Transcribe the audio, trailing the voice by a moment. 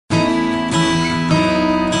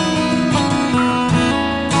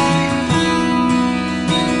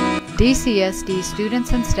DCSD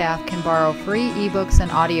students and staff can borrow free ebooks and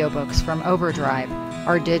audiobooks from OverDrive,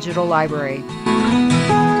 our digital library.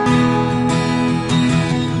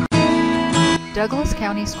 Douglas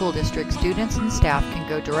County School District students and staff can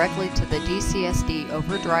go directly to the DCSD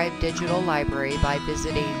OverDrive Digital Library by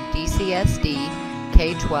visiting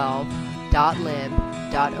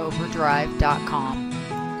dcsdk12.lib.overdrive.com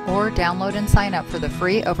or download and sign up for the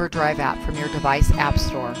free OverDrive app from your device app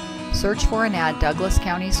store. Search for and add Douglas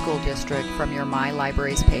County School District from your My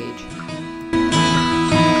Libraries page.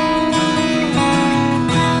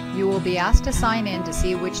 You will be asked to sign in to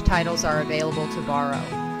see which titles are available to borrow.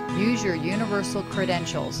 Use your universal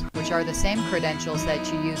credentials, which are the same credentials that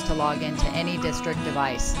you use to log into any district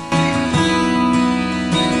device.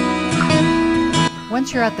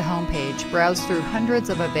 Once you're at the home page, browse through hundreds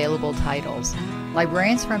of available titles.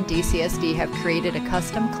 Librarians from DCSD have created a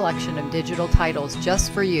custom collection of digital titles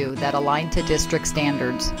just for you that align to district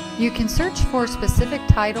standards. You can search for specific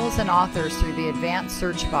titles and authors through the advanced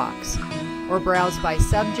search box, or browse by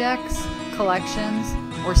subjects, collections,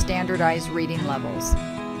 or standardized reading levels.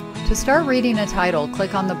 To start reading a title,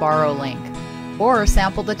 click on the Borrow link, or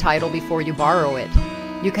sample the title before you borrow it.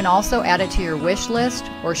 You can also add it to your wish list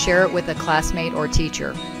or share it with a classmate or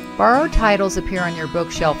teacher. Borrowed titles appear on your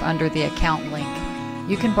bookshelf under the Account link.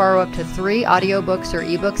 You can borrow up to 3 audiobooks or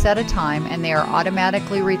ebooks at a time, and they are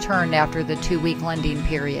automatically returned after the 2-week lending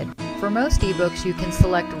period. For most ebooks, you can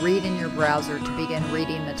select Read in your browser to begin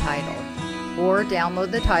reading the title, or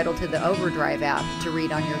download the title to the OverDrive app to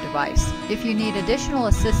read on your device. If you need additional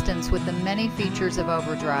assistance with the many features of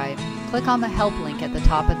OverDrive, click on the Help link at the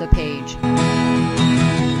top of the page.